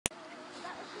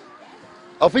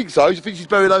I think so. I think she's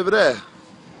buried over there.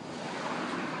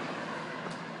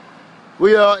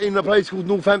 We are in a place called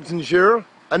Northamptonshire,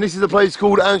 and this is a place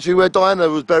called Antrim where Diana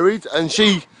was buried, and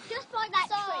she... Just by that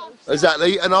tree.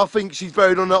 Exactly, and I think she's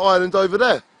buried on that island over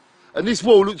there. And this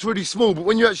wall looks really small, but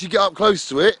when you actually get up close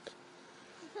to it,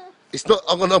 it's not...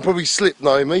 I'm going to probably slip,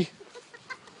 Naomi.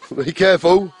 Be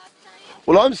careful.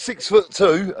 Well, I'm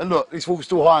 6'2", and look, this wall's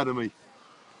still higher than me.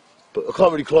 But I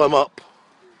can't really climb up.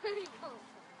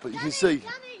 But you can see.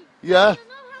 Danny, Yeah? I know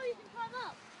how you can climb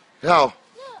up. How? Look,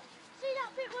 see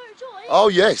that bit where it joins? Oh,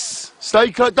 yes.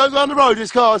 Stay close. Don't go on the road,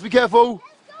 there's cars. Be careful. Let's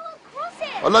go across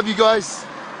it. I love you guys.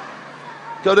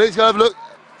 Go there, let's go have a look.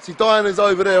 See, Diana's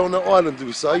over there on the island, do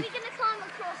we say? We're going to climb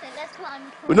across it. Let's climb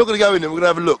across. We're not going to go in there, we're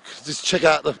going to have a look. Just check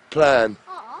out the plan.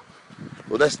 Aw.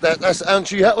 Well, that's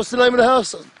Antrim. What's the name of the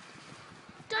house?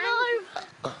 Don't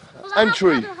know. Well,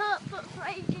 Antrim. I've had a hurt foot for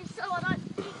ages, so I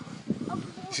don't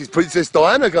think... This is Princess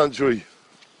Diana country.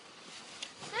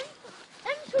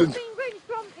 Em's been really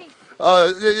grumpy.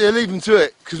 Yeah, leave them to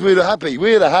it, because we're the happy.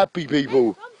 We're the happy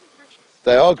people.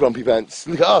 They are grumpy pants.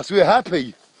 Look at us, we're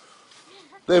happy.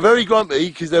 They're very grumpy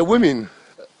because they're women.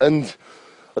 And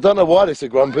I don't know why they're so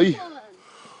grumpy.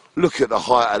 Look at the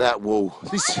height of that wall.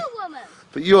 This, I'm a woman.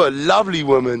 but you're a lovely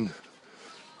woman.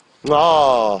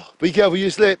 Ah, be careful you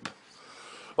slip.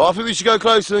 Well, I think we should go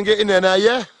closer and get in there now,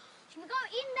 yeah? Can we go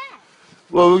in there?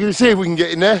 Well, we're going to see if we can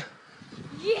get in there.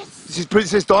 Yes. This is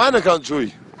Princess Diana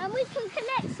country. And we can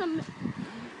connect some...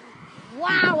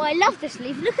 Wow, I love this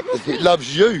leaf. Look at this It leaf.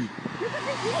 loves you. Look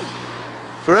at this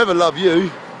leaf. Forever love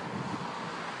you.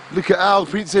 Look at our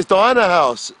Princess Diana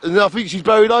house. And I think she's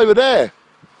buried over there.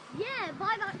 Yeah,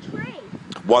 by that tree.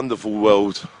 Wonderful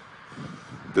world.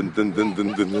 Dun, dun, dun, dun,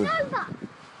 Let's dun, get dun. over.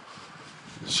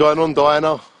 Shine on,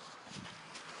 Diana.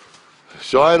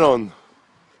 Shine on.